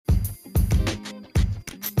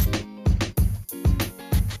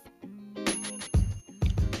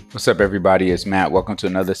What's up, everybody? It's Matt. Welcome to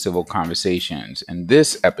another Civil Conversations. In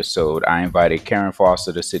this episode, I invited Karen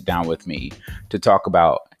Foster to sit down with me to talk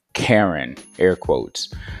about Karen, air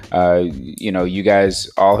quotes. You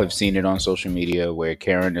guys all have seen it on social media where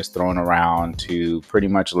Karen is thrown around to pretty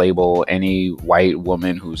much label any white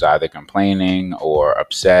woman who's either complaining or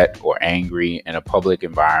upset or angry in a public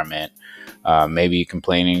environment, maybe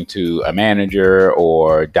complaining to a manager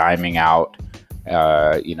or diming out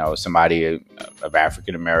somebody of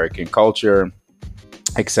African American culture,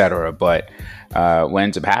 etc. But what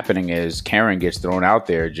ends up happening is Karen gets thrown out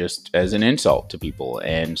there just as an insult to people.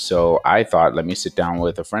 And so I thought, let me sit down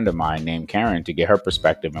with a friend of mine named Karen to get her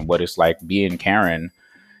perspective and what it's like being Karen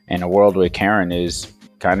in a world where Karen is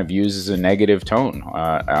kind of used as a negative tone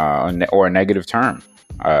or a negative term.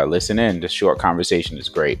 Listen in. This short conversation is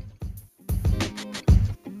great.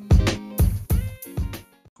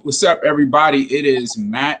 What's up, everybody? It is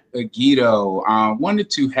Matt Aguito. Wanted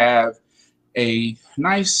to have a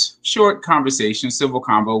nice short conversation, civil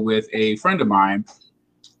convo with a friend of mine,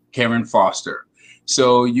 Karen Foster.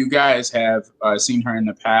 So you guys have seen her in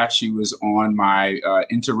the past. She was on my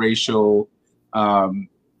interracial,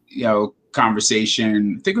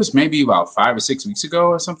 conversation. I think it was maybe about 5 or 6 weeks ago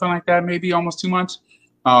or something like that, maybe almost 2 months,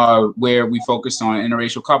 where we focused on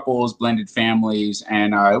interracial couples, blended families,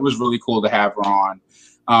 and it was really cool to have her on.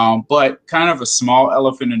 But kind of a small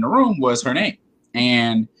elephant in the room was her name.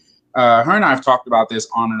 And her and I have talked about this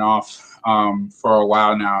on and off for a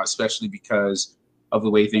while now, especially because of the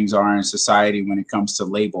way things are in society when it comes to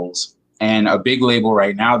labels. And a big label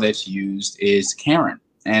right now that's used is Karen.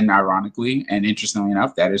 And ironically and interestingly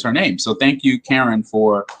enough, that is her name. So thank you, Karen,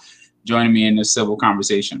 for joining me in this civil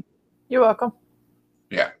conversation. You're welcome.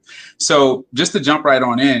 Yeah. So just to jump right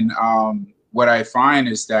on in, what I find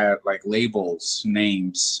is that like labels,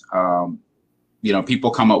 names,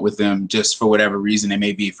 people come up with them just for whatever reason. They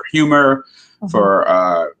may be for humor,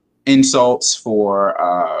 for insults, for,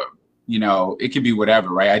 it could be whatever,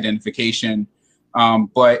 right? Identification.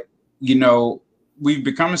 But we've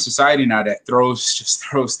become a society now that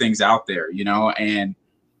throws things out there, and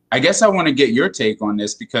I guess I want to get your take on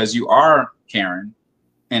this because you are Karen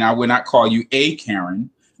and I would not call you a Karen.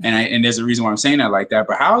 And there's a reason why I'm saying that like that.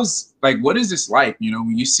 But what is this like,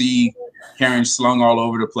 when you see Karen slung all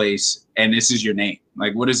over the place and this is your name?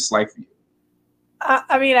 Like, what is this like for you?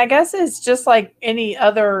 I mean, I guess it's just like any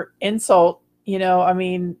other insult, you don't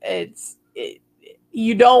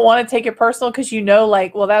want to take it personal because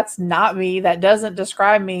well, that's not me. That doesn't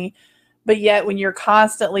describe me. But yet when you're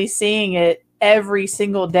constantly seeing it every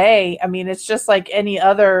single day, I mean, it's just like any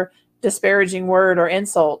other disparaging word or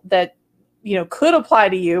insult that could apply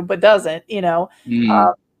to you, but doesn't, I'm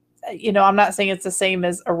not saying it's the same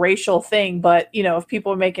as a racial thing, but if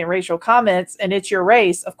people are making racial comments and it's your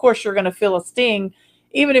race, of course you're going to feel a sting,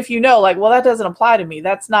 even if well, that doesn't apply to me.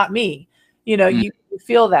 That's not me. You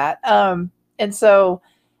feel that. And so,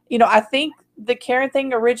 I think the Karen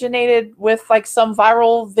thing originated with like some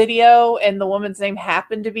viral video and the woman's name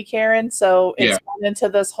happened to be Karen. So it's gone into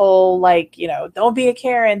this whole, don't be a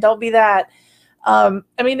Karen, don't be that. And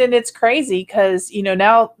it's crazy because,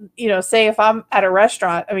 now, say if I'm at a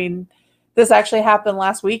restaurant, this actually happened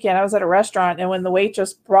last weekend. I was at a restaurant and when the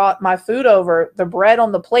waitress brought my food over, the bread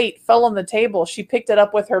on the plate fell on the table. She picked it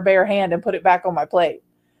up with her bare hand and put it back on my plate.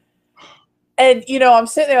 And, I'm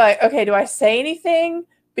sitting there like, okay, do I say anything?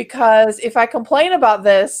 Because if I complain about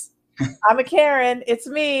this, I'm a Karen, it's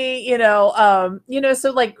me,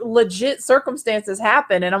 so like legit circumstances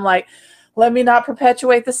happen. And I'm like, let me not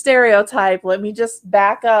perpetuate the stereotype. Let me just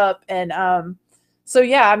back up. And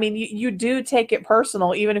you do take it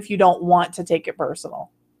personal, even if you don't want to take it personal.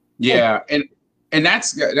 Yeah. And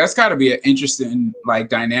that's got to be an interesting like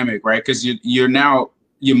dynamic, right? Because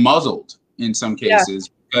you're muzzled in some cases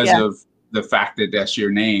because of the fact that that's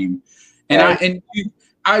your name. And right.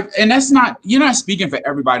 And that's not, you're not speaking for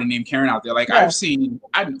everybody named Karen out there. Like first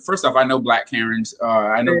off, I know Black Karens,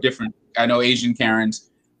 I know Asian Karens.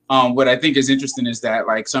 What I think is interesting is that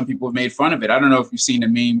like some people have made fun of it. I don't know if you've seen the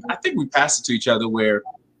meme. I think we passed it to each other where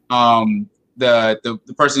the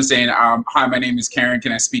person saying, "Hi, my name is Karen.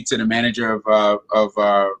 Can I speak to the manager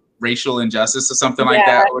of racial injustice or something like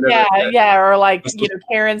that?" Or whatever. Or like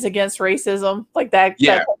Karens against racism, like that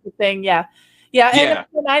type of thing. Yeah. And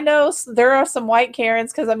I know there are some white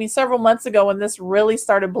Karens because several months ago when this really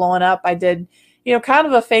started blowing up, I did kind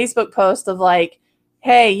of a Facebook post of like,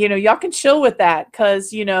 hey, y'all can chill with that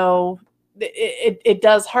because, it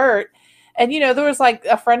does hurt. And, there was like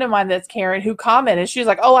a friend of mine that's Karen who commented, she was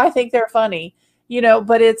like, oh, I think they're funny,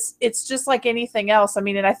 but it's just like anything else.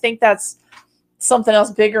 And I think that's something else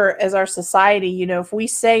bigger as our society. If we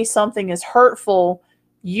say something is hurtful,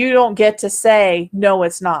 you don't get to say, no,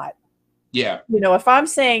 it's not. Yeah. You know, if I'm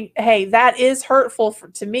saying, hey, that is hurtful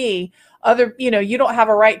to me, you don't have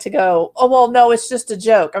a right to go, oh, well, no, it's just a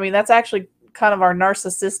joke. I mean, that's actually kind of our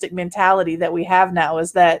narcissistic mentality that we have now,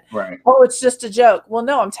 is that, right. Oh, it's just a joke. Well,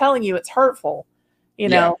 no, I'm telling you, it's hurtful, you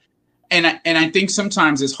know? And I think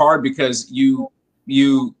sometimes it's hard because you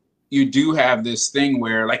do have this thing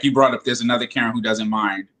where, like you brought up, there's another Karen who doesn't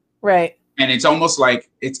mind. Right. And it's almost like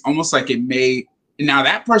it may, now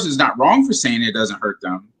that person's not wrong for saying it doesn't hurt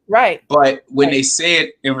them. Right. But when they say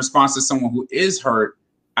it in response to someone who is hurt,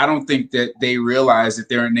 I don't think that they realize that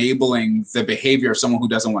they're enabling the behavior of someone who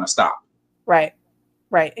doesn't want to stop. Right.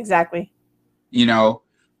 Right. Exactly. You know,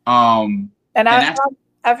 and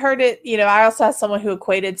I've heard it, you know, I also had someone who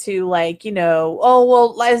equated to, like, you know, oh,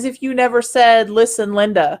 well, as if you never said, listen,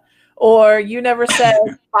 Linda, or you never said,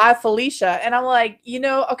 bye, Felicia. And I'm like, you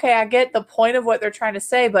know, okay, I get the point of what they're trying to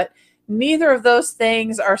say, but neither of those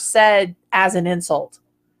things are said as an insult.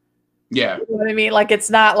 Yeah. You know what I mean? Like, it's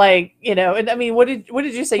not like, you know, and I mean, what did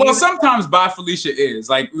you say? Well, sometimes bye, Felicia is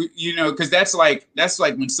like, you know, because that's like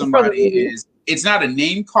when somebody is, it's not a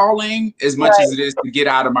name calling as much as it is to get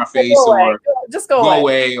out of my face or just go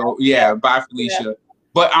away or bye, Felicia. Yeah.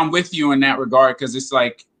 But I'm with you in that regard, because it's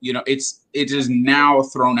like, you know, it is now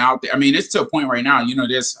thrown out there. I mean, it's to a point right now, you know,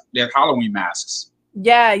 there's Halloween masks.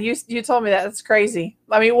 Yeah, you told me that. That's crazy.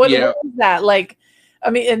 I mean, what is that? Like, I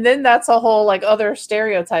mean, and then that's a whole like other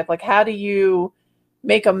stereotype. Like, how do you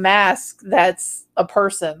make a mask that's a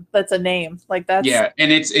person, that's a name? Like, that's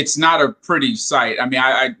and it's not a pretty sight. I mean,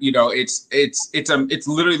 I you know, it's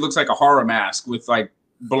literally looks like a horror mask with like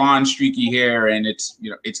blonde streaky hair, and it's, you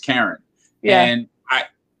know, it's Karen. Yeah. And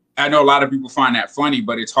I know a lot of people find that funny,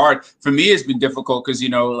 but it's hard. For me, it's been difficult because, you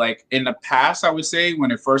know, like in the past, I would say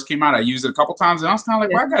when it first came out, I used it a couple times, and I was kind of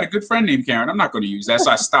like, well, I got a good friend named Karen, I'm not going to use that.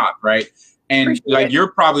 So I stopped, right? And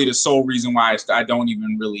you're probably the sole reason why I don't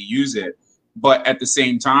even really use it. But at the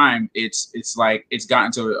same time, it's like it's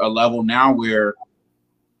gotten to a level now where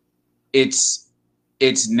it's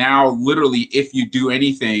now literally, if you do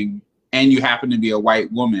anything and you happen to be a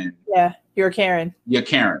white woman, you're a Karen. You're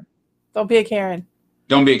Karen. Don't be a Karen.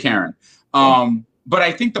 Don't be a Karen. But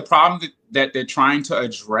I think the problem that they're trying to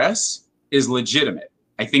address is legitimate.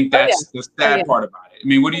 I think that's the sad part about it. I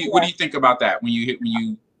mean, what do you think about that when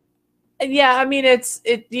you? Yeah, I mean,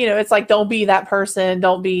 you know, it's like, don't be that person,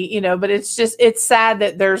 don't be, you know, but it's sad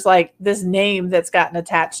that there's like this name that's gotten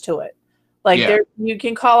attached to it. Like you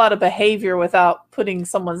can call out a behavior without putting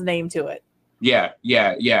someone's name to it. Yeah.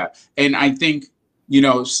 And I think, you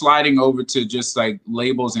know, sliding over to just like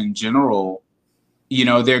labels in general, you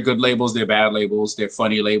know, they're good labels, they're bad labels, they're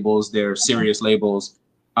funny labels, they're serious labels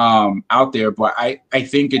out there. But I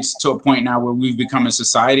think it's to a point now where we've become a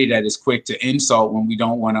society that is quick to insult when we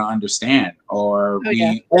don't want to understand or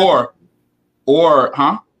I'll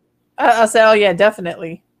say, oh yeah,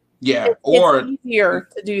 definitely. Yeah. It's easier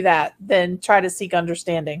to do that than try to seek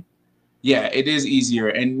understanding. Yeah, it is easier.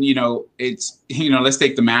 And, you know, it's, you know, let's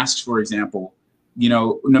take the masks, for example. You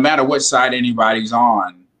know, no matter what side anybody's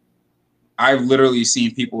on, I've literally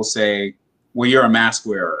seen people say, well, you're a mask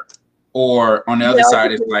wearer. Or on the other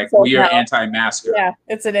side, it's like, well, you're anti-masker. Yeah,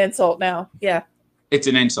 it's an insult now. Yeah. It's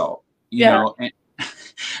an insult, you know? And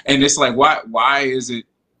it's like, why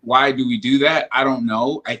do we do that? I don't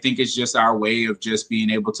know. I think it's just our way of just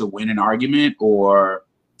being able to win an argument or...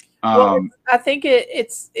 I think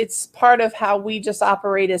it's part of how we just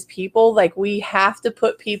operate as people. Like, we have to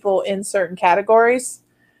put people in certain categories,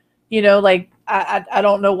 you know, like I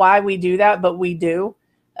don't know why we do that, but we do.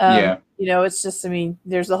 You know, it's just, I mean,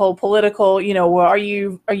 there's the whole political, you know, well, are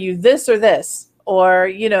you this or this, or,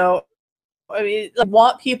 you know, I mean, like,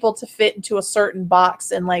 want people to fit into a certain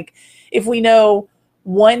box. And like, if we know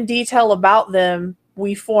one detail about them,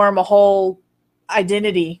 we form a whole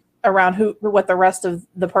identity around what the rest of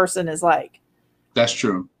the person is like. That's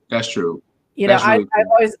true. You know,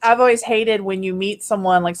 I've always hated when you meet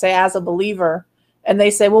someone, like, say, as a believer, and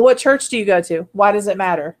they say, well, what church do you go to? Why does it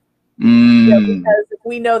matter? You know, because if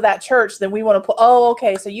we know that church, then we want to put, oh,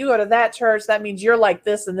 okay, so you go to that church, that means you're like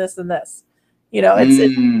this and this and this. You know,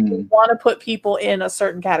 we want to put people in a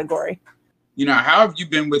certain category. You know, how have you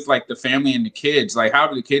been with like the family and the kids? Like, how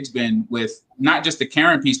have the kids been with not just the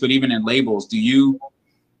Karen piece, but even in labels? Do you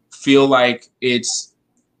feel like it's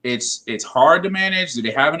hard to manage? Do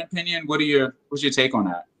they have an opinion? What's your take on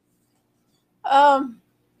that?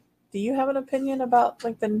 Do you have an opinion about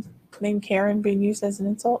like the name Karen being used as an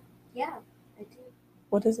insult? Yeah, I do.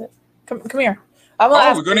 What is it? Come here.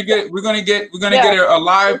 We're gonna get a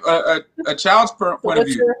live a child's point of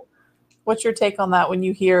view. What's your take on that when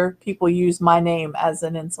you hear people use my name as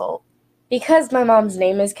an insult? because my mom's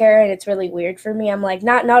name is Karen, it's really weird for me. I'm like,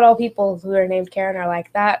 not all people who are named Karen are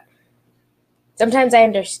like that. Sometimes I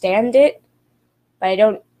understand it, but I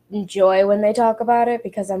don't enjoy when they talk about it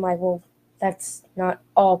because I'm like, well, that's not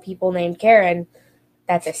all people named Karen.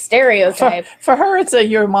 That's a stereotype. For her, it's a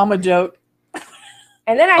your mama joke.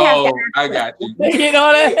 And then I have to I got you. You know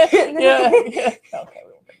what I mean? Yeah. Okay,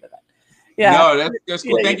 we won't get to that. Yeah. No, that's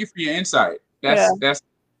cool. Yeah. Thank you for your insight.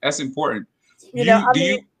 That's important. You know,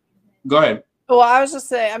 Go ahead. Well, I was just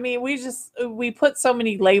saying, I mean, we put so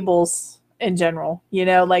many labels in general, you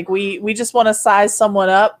know, like we just want to size someone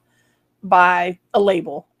up by a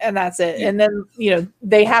label and that's it. Yeah. And then, you know,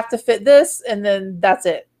 they have to fit this and then that's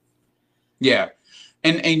it. Yeah.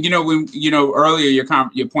 And you know, when, you know, earlier your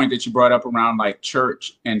point that you brought up around like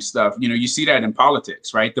church and stuff, you know, you see that in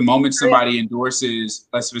politics, right? The moment somebody endorses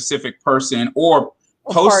a specific person or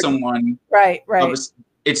posts someone, right.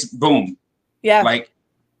 It's boom. Yeah. Like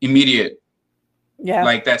immediate. Yeah.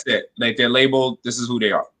 Like that's it. Like they're labeled, this is who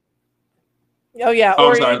they are. Oh yeah.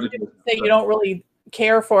 Or you say you don't really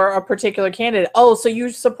care for a particular candidate. Oh, so you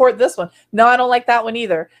support this one? No, I don't like that one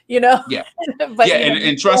either. You know? Yeah. But yeah,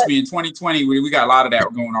 and trust me, in 2020, we got a lot of that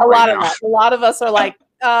going on. A lot of us are like,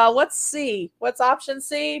 what's C? What's option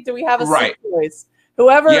C? Do we have a C choice?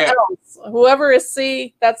 Whoever else, whoever is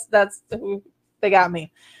C, that's who they got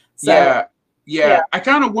me. So, yeah. I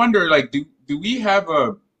kind of wonder, like, do we have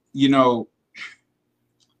a, you know,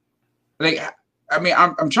 like, I mean,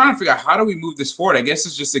 I'm trying to figure out how do we move this forward. I guess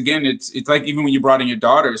it's just, again, it's like even when you brought in your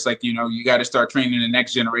daughter, it's like, you know, you got to start training the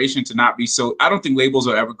next generation to not be so, I don't think labels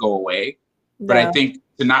will ever go away, but I think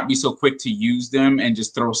to not be so quick to use them and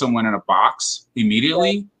just throw someone in a box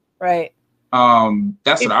immediately. Right.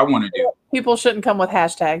 That's what I want to do. People shouldn't come with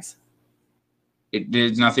hashtags.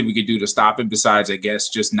 There's nothing we could do to stop it besides, I guess,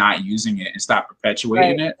 just not using it and stop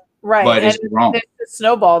perpetuating it. Right. But it's wrong. It's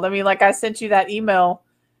snowballed. I mean, like I sent you that email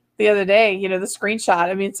the other day, you know, the screenshot.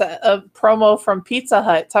 I mean, it's a promo from Pizza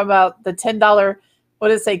Hut talking about the $10, what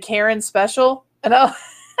did it say, Karen special? And I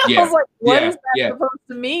was like, what is that supposed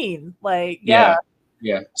to mean? Like, yeah.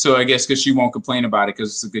 So I guess because she won't complain about it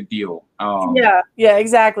because it's a good deal. Yeah,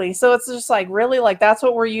 exactly. So it's just like, really, like that's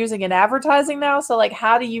what we're using in advertising now. So like,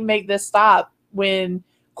 how do you make this stop when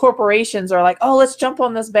corporations are like, oh, let's jump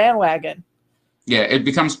on this bandwagon? Yeah,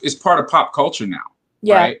 it's part of pop culture now.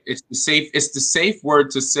 Yeah. Right? It's the safe word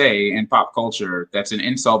to say in pop culture that's an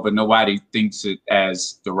insult, but nobody thinks it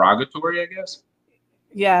as derogatory, I guess.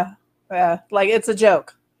 Yeah. Like it's a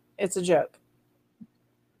joke. It's a joke.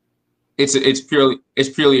 It's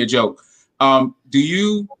purely a joke. Have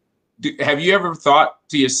you ever thought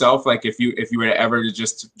to yourself, like if you were to ever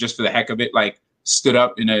just for the heck of it, like stood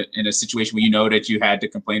up in a situation where you know that you had to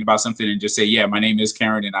complain about something and just say, yeah, my name is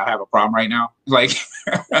Karen and I have a problem right now, like,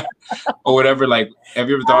 or whatever. Like, have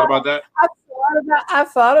you ever thought about that? I've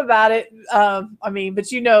thought about it. I mean,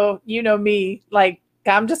 but you know me, like,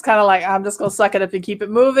 I'm just kind of like, I'm just going to suck it up and keep it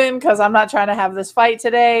moving because I'm not trying to have this fight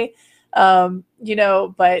today. You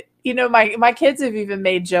know, but you know, my kids have even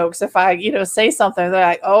made jokes. If I, you know, say something, they're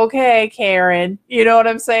like, okay, Karen, you know what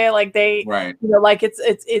I'm saying? Like they, you know, like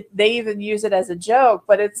they even use it as a joke,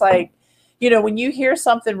 but it's like, you know, when you hear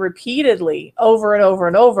something repeatedly over and over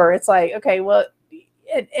and over, it's like, okay, well,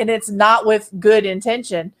 and it's not with good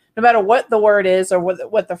intention, no matter what the word is or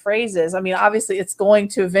what the phrase is. I mean, obviously it's going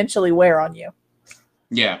to eventually wear on you.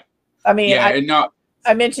 Yeah. I mean,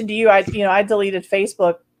 I mentioned to you, I deleted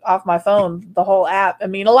Facebook off my phone, the whole app. I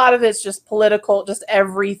mean, a lot of it's just political, just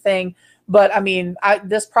everything. But I mean,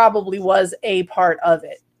 this probably was a part of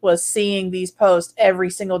it, was seeing these posts every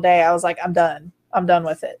single day. I was like, I'm done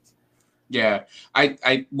with it. Yeah.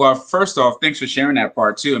 Well, first off, thanks for sharing that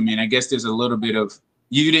part too. I mean, I guess there's a little bit of,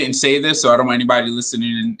 you didn't say this, so I don't want anybody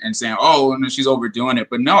listening and saying, oh, no, she's overdoing it.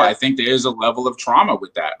 But no, I think there is a level of trauma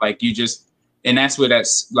with that. Like and that's where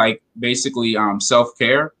that's like basically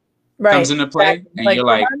self-care comes into play. Exactly. And like, you're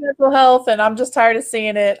like, my mental health, and I'm just tired of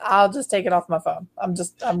seeing it. I'll just take it off my phone. I'm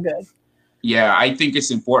good. Yeah, I think it's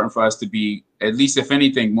important for us to be, at least if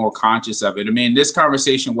anything, more conscious of it. I mean, this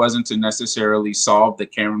conversation wasn't to necessarily solve the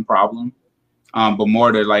Karen problem, but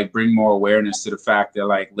more to like bring more awareness to the fact that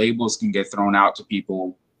like labels can get thrown out to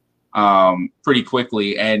people pretty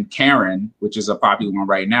quickly. And Karen, which is a popular one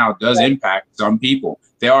right now, does impact some people.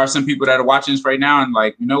 There are some people that are watching this right now and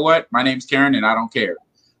like, you know what, my name's Karen and I don't care.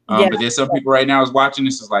 But there's some people right now is watching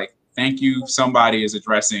this is like, thank you, somebody is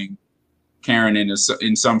addressing Karen in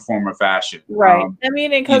some form or fashion. Right. I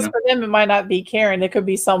mean, because for them, it might not be Karen. It could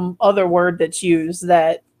be some other word that's used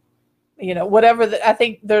that, you know, whatever. I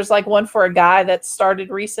think there's like one for a guy that started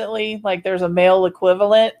recently. Like there's a male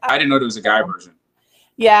equivalent. I didn't know there was a guy version.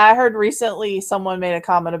 Yeah, I heard recently someone made a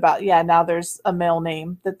comment about, yeah, now there's a male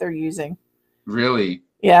name that they're using. Really?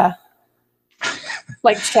 Yeah.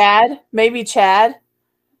 Like Chad, maybe Chad.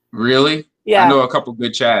 Really? Yeah. I know a couple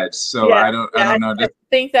good Chads, so Yeah. I don't know. I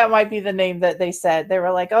think that might be the name that they said. They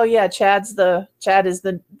were like, "Oh yeah, Chad is the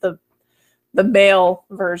male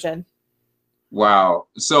version." Wow.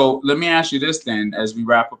 So let me ask you this then, as we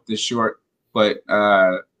wrap up this short but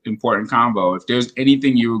important combo. If there's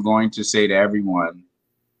anything you were going to say to everyone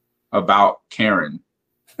about Karen,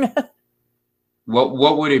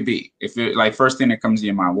 what would it be? If it, like, first thing that comes to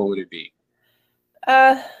your mind, what would it be?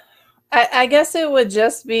 I guess it would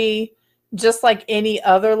just be just like any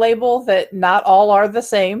other label, that not all are the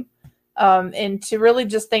same. And to really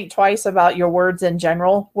just think twice about your words in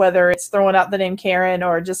general, whether it's throwing out the name Karen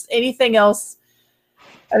or just anything else.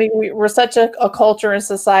 I mean, we're such a culture and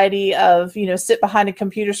society of, sit behind a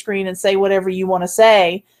computer screen and say whatever you want to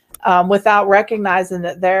say, without recognizing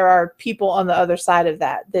that there are people on the other side of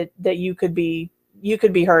that you could be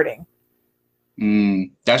hurting.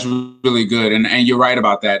 That's really good. And you're right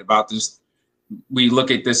about that, about this. We look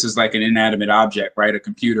at this as like an inanimate object, right? A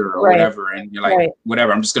computer or whatever. And you're like,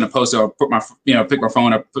 whatever, I'm just going to post it or put my, pick my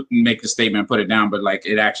phone up, make the statement, put it down. But like,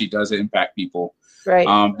 it actually does impact people. Right.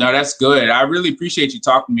 No, that's good. I really appreciate you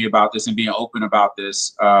talking to me about this and being open about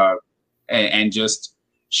this, and just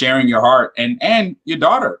sharing your heart, and your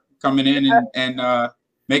daughter coming in and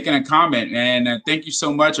making a comment. And thank you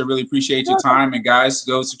so much. I really appreciate your time. And guys,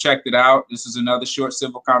 those who checked it out, this is another short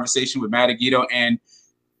civil conversation with Matt Aguito and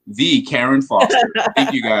the Karen Foster.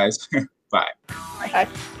 Thank you guys. Bye. Bye.